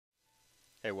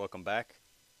Hey, welcome back.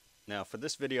 Now for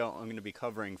this video I'm going to be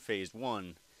covering phase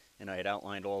 1, and I had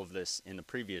outlined all of this in the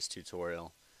previous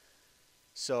tutorial.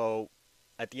 So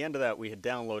at the end of that we had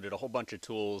downloaded a whole bunch of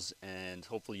tools, and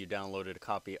hopefully you downloaded a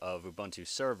copy of Ubuntu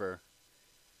Server,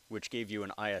 which gave you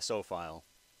an ISO file.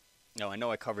 Now I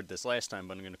know I covered this last time,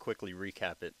 but I'm going to quickly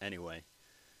recap it anyway.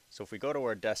 So if we go to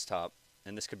our desktop,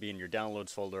 and this could be in your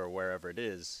downloads folder or wherever it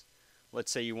is,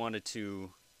 let's say you wanted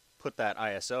to put that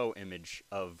ISO image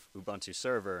of Ubuntu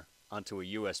Server onto a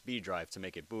USB drive to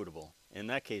make it bootable. In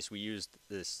that case, we used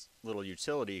this little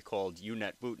utility called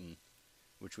UNetbootin,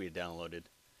 which we had downloaded.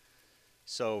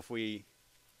 So if we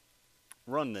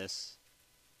run this,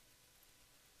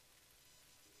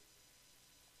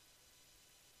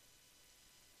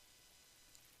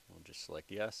 we'll just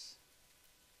select yes.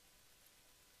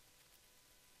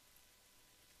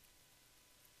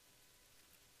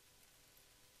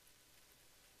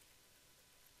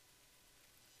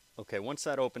 Okay, once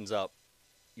that opens up,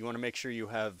 you want to make sure you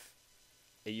have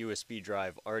a USB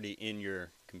drive already in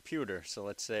your computer. So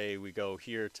let's say we go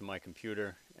here to my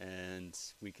computer and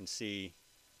we can see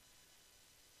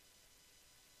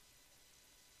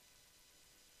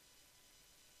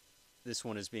this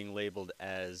one is being labeled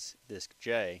as disk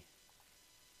J.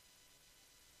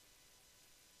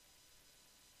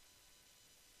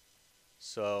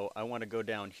 So I want to go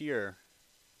down here.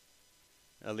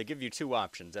 They give you two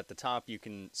options. At the top you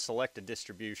can select a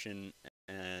distribution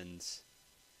and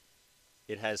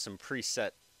it has some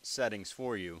preset settings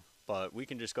for you, but we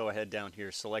can just go ahead down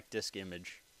here, select disk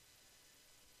image.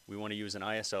 We want to use an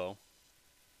ISO,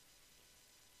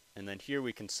 and then here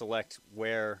we can select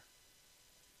where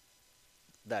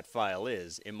that file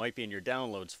is. It might be in your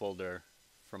downloads folder.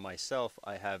 For myself,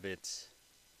 I have it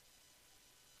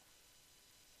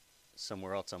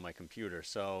somewhere else on my computer.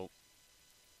 So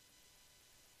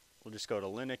we'll just go to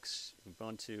Linux,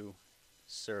 Ubuntu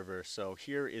Server. So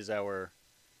here is our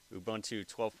Ubuntu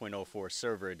 12.04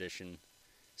 Server Edition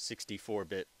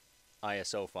 64-bit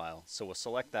ISO file. So we'll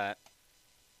select that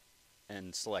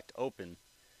and select Open.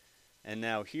 And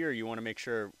now here you want to make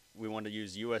sure we want to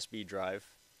use USB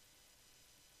drive.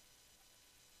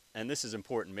 And this is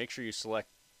important. Make sure you select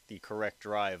the correct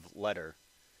drive letter,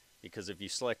 because if you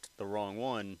select the wrong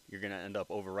one, you're going to end up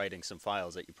overwriting some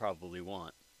files that you probably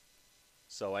want.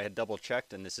 So I had double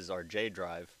checked, and this is our J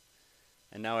drive.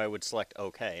 And now I would select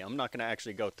OK. I'm not going to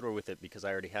actually go through with it because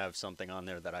I already have something on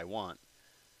there that I want.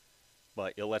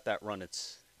 But you'll let that run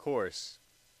its course.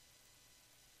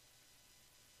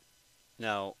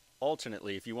 Now,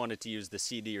 alternately, if you wanted to use the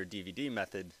CD or DVD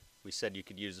method, we said you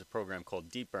could use a program called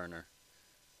DeepBurner.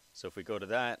 So if we go to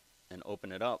that and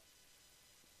open it up,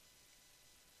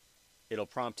 it'll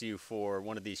prompt you for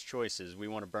one of these choices. We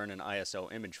want to burn an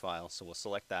ISO image file, so we'll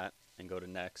select that and go to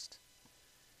Next.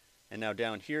 And now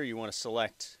down here you want to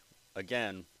select,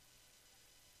 again,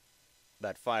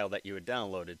 that file that you had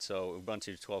downloaded. So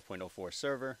Ubuntu 12.04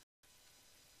 Server.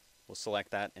 We'll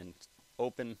select that and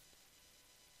Open.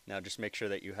 Now just make sure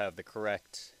that you have the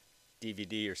correct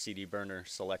DVD or CD burner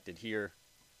selected here.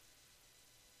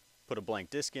 Put a blank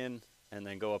disk in, and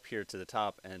then go up here to the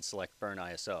top and select Burn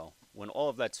ISO. When all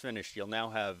of that's finished, you'll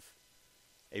now have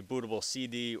a bootable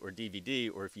CD or DVD,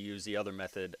 or if you use the other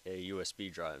method, a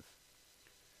USB drive.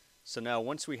 So now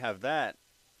once we have that,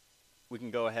 we can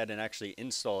go ahead and actually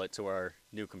install it to our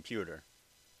new computer.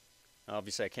 Now,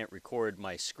 obviously I can't record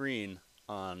my screen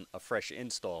on a fresh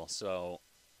install, so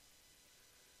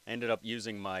I ended up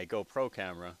using my GoPro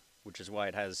camera, which is why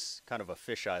it has kind of a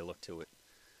fisheye look to it.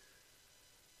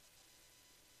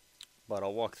 But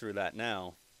I'll walk through that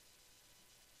now.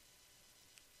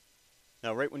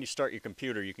 Now right when you start your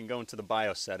computer, you can go into the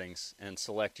BIOS settings and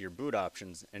select your boot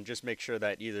options, and just make sure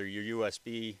that either your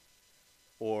USB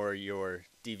or your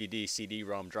DVD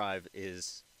CD-ROM drive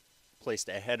is placed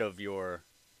ahead of your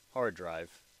hard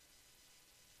drive.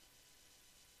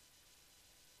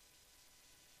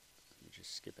 Let me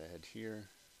just skip ahead here.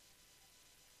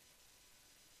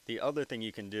 The other thing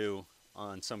you can do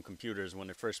on some computers, when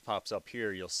it first pops up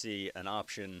here, you'll see an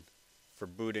option for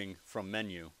booting from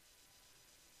menu.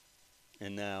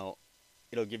 And now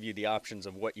it'll give you the options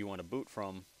of what you want to boot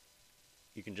from.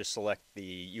 You can just select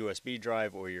the USB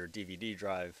drive or your DVD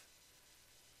drive,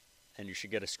 and you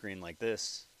should get a screen like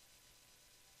this.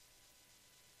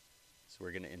 So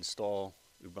we're going to install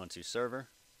Ubuntu Server.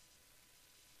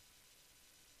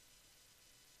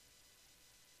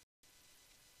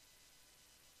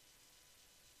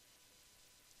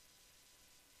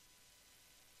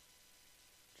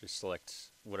 Just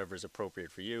select whatever is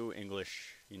appropriate for you.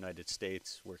 English, United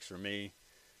States works for me.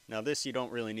 Now this you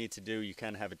don't really need to do. You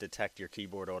can have it detect your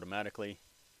keyboard automatically.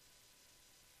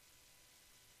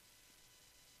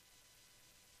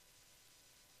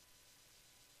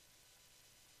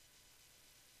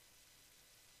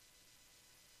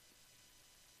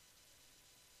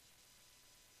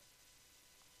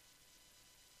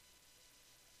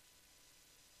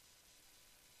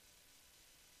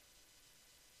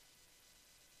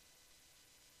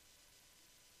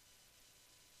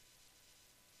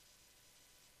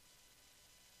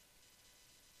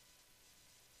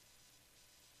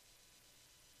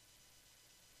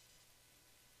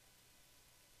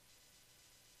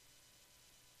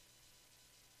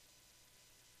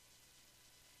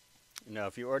 Now,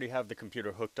 if you already have the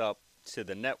computer hooked up to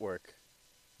the network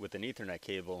with an Ethernet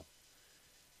cable,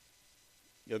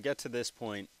 you'll get to this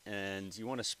point and you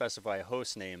want to specify a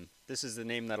host name. This is the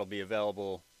name that'll be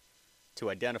available to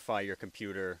identify your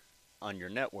computer on your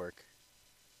network.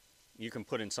 You can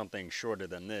put in something shorter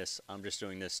than this. I'm just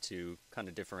doing this to kind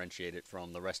of differentiate it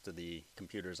from the rest of the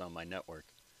computers on my network.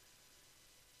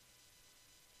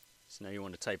 So now you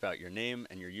want to type out your name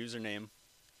and your username,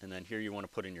 and then here you want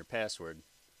to put in your password.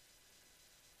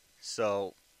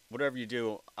 So whatever you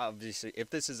do, obviously if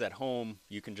this is at home,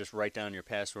 you can just write down your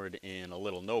password in a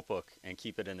little notebook and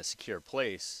keep it in a secure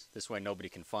place. This way nobody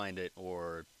can find it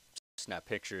or snap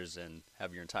pictures and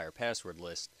have your entire password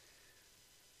list.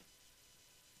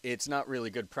 It's not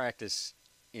really good practice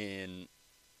in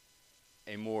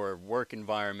a more work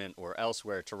environment or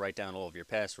elsewhere to write down all of your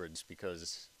passwords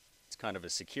because it's kind of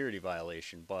a security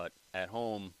violation, but at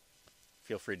home,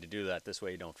 feel free to do that. This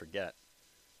way you don't forget.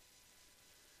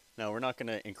 Now, we're not going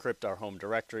to encrypt our home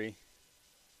directory,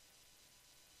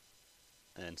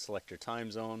 and select your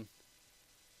time zone.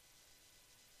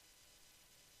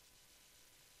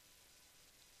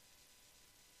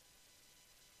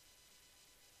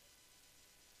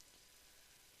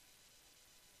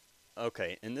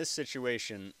 Okay, in this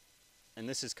situation, and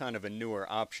this is kind of a newer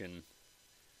option,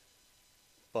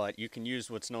 but you can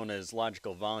use what's known as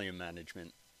logical volume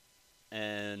management.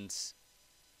 And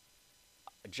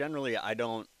generally, I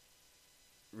don't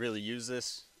really use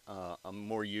this. I'm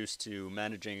more used to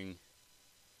managing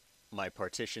my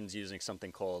partitions using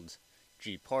something called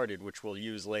gparted, which we'll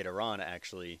use later on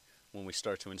actually when we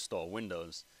start to install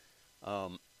Windows.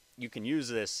 You can use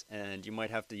this, and you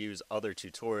might have to use other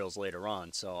tutorials later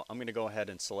on. So I'm going to go ahead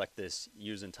and select this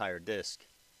use entire disk.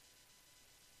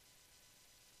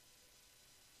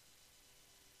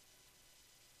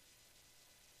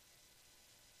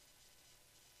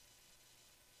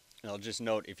 And I'll just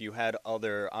note, if you had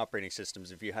other operating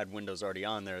systems, if you had Windows already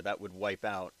on there, that would wipe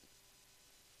out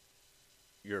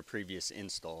your previous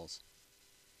installs.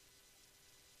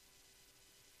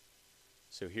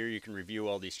 So here you can review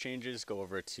all these changes, go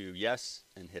over to yes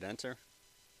and hit enter.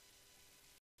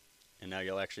 And now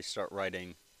you'll actually start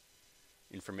writing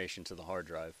information to the hard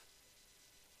drive.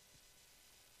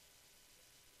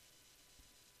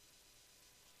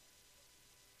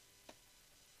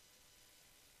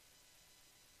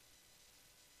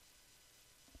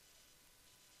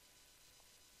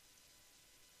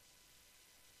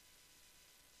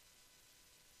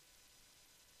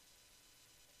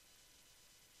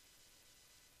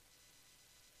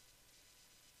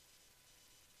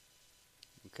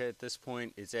 Okay, at this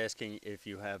point it's asking if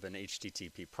you have an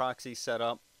HTTP proxy set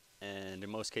up, and in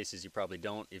most cases you probably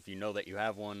don't. If you know that you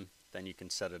have one, then you can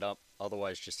set it up.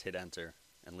 Otherwise, just hit enter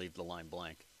and leave the line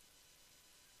blank.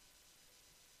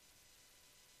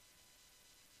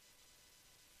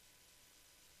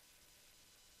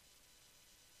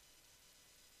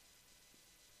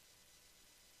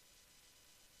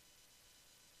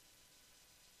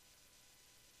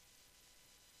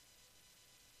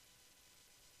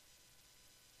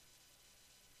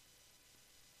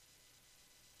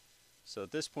 So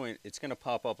at this point, it's going to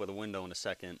pop up with a window in a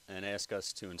second and ask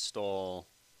us to install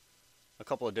a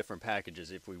couple of different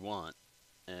packages if we want.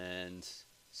 And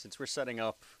since we're setting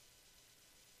up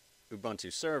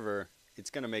Ubuntu Server, it's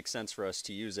going to make sense for us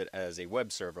to use it as a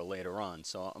web server later on.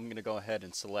 So I'm going to go ahead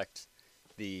and select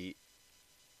the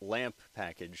LAMP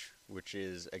package, which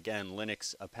is, again,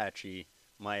 Linux, Apache,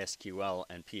 MySQL,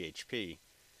 and PHP.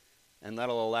 And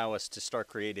that'll allow us to start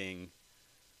creating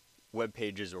web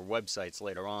pages or websites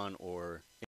later on, or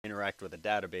interact with a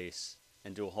database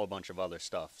and do a whole bunch of other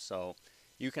stuff. So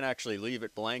you can actually leave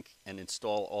it blank and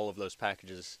install all of those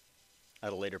packages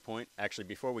at a later point. Actually,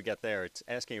 before we get there, it's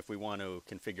asking if we want to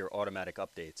configure automatic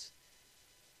updates,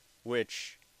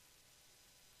 which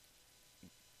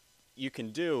you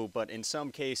can do, but in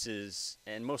some cases,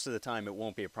 and most of the time it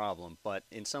won't be a problem, but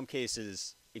in some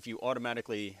cases, if you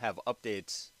automatically have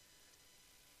updates,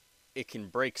 it can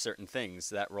break certain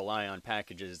things that rely on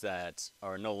packages that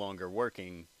are no longer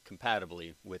working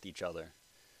compatibly with each other.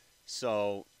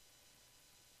 So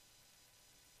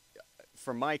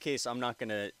for my case, I'm not going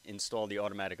to install the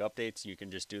automatic updates. You can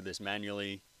just do this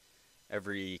manually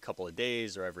every couple of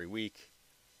days or every week.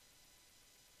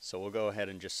 So we'll go ahead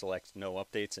and just select no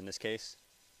updates in this case.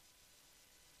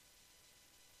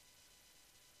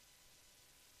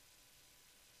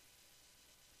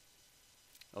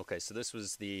 Okay, so this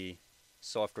was the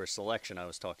software selection I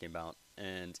was talking about,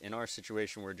 and in our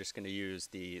situation we're just going to use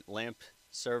the LAMP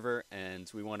server, and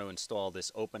we want to install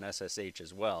this OpenSSH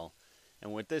as well.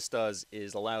 And what this does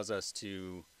is allows us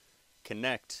to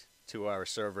connect to our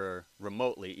server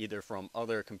remotely, either from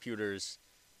other computers,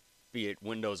 be it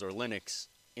Windows or Linux,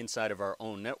 inside of our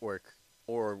own network,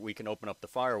 or we can open up the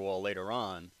firewall later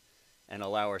on and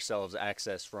allow ourselves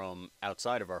access from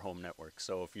outside of our home network.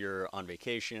 So if you're on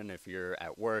vacation, if you're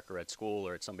at work or at school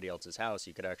or at somebody else's house,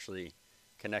 you could actually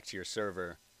connect to your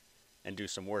server and do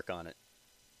some work on it.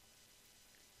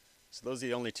 So those are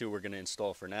the only two we're going to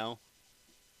install for now.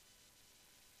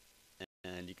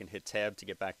 And you can hit tab to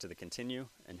get back to the continue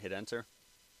and hit enter.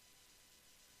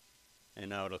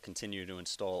 And now it'll continue to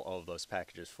install all of those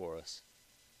packages for us.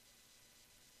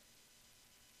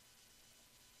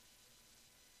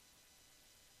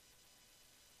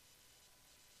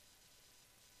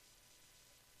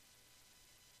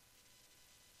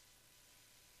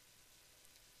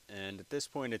 And at this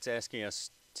point it's asking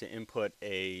us to input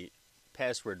a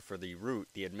password for the root,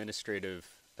 the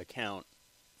administrative account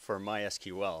for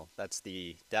MySQL. That's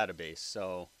the database.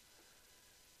 So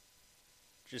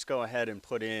just go ahead and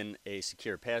put in a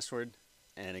secure password.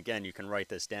 And again, you can write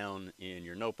this down in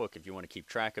your notebook if you want to keep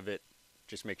track of it.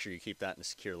 Just make sure you keep that in a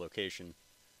secure location.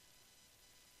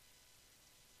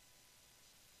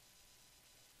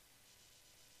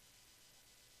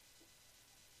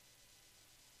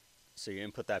 So you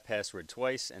input that password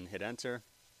twice and hit enter,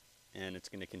 and it's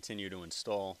going to continue to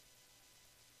install.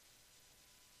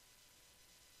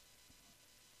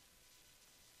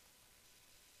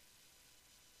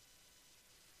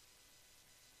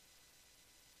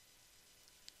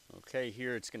 Okay,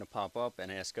 here it's going to pop up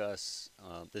and ask us,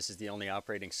 this is the only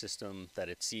operating system that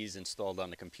it sees installed on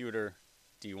the computer.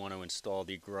 Do you want to install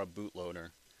the grub bootloader?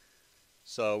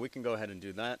 So we can go ahead and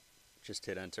do that. Just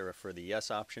hit enter for the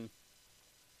yes option.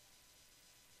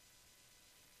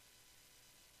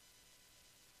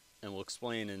 And we'll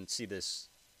explain and see this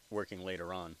working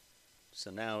later on.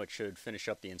 So now it should finish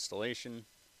up the installation.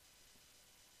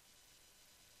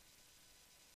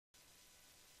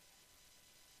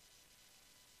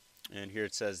 And here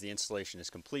it says the installation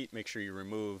is complete. Make sure you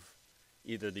remove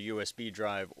either the USB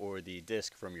drive or the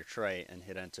disk from your tray and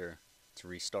hit enter to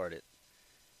restart it.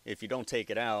 If you don't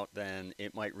take it out, then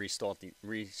it might restart the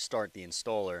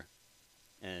installer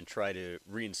and try to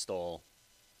reinstall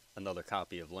another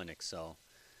copy of Linux. So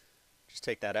just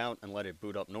take that out and let it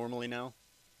boot up normally now.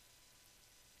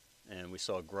 And we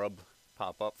saw grub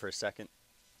pop up for a second.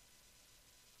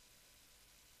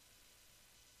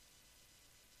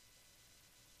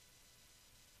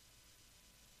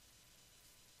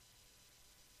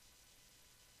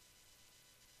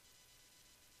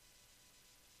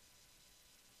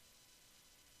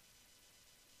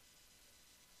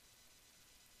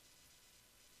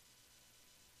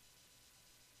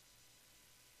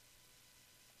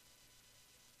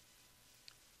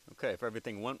 Okay, if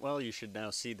everything went well, you should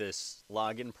now see this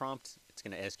login prompt. It's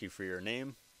going to ask you for your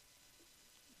name,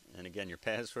 and again your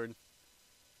password.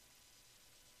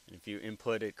 And if you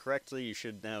input it correctly, you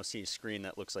should now see a screen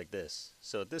that looks like this.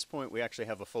 So at this point, we actually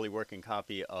have a fully working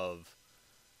copy of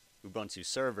Ubuntu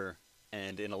Server,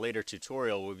 and in a later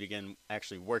tutorial, we'll begin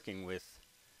actually working with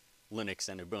Linux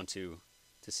and Ubuntu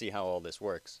to see how all this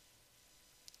works.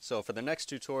 So for the next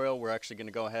tutorial, we're actually going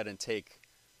to go ahead and take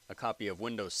a copy of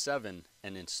Windows 7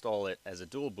 and install it as a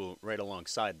dual boot right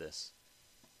alongside this.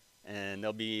 And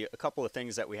there'll be a couple of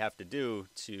things that we have to do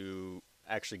to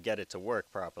actually get it to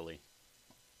work properly.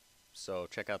 So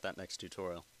check out that next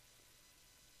tutorial.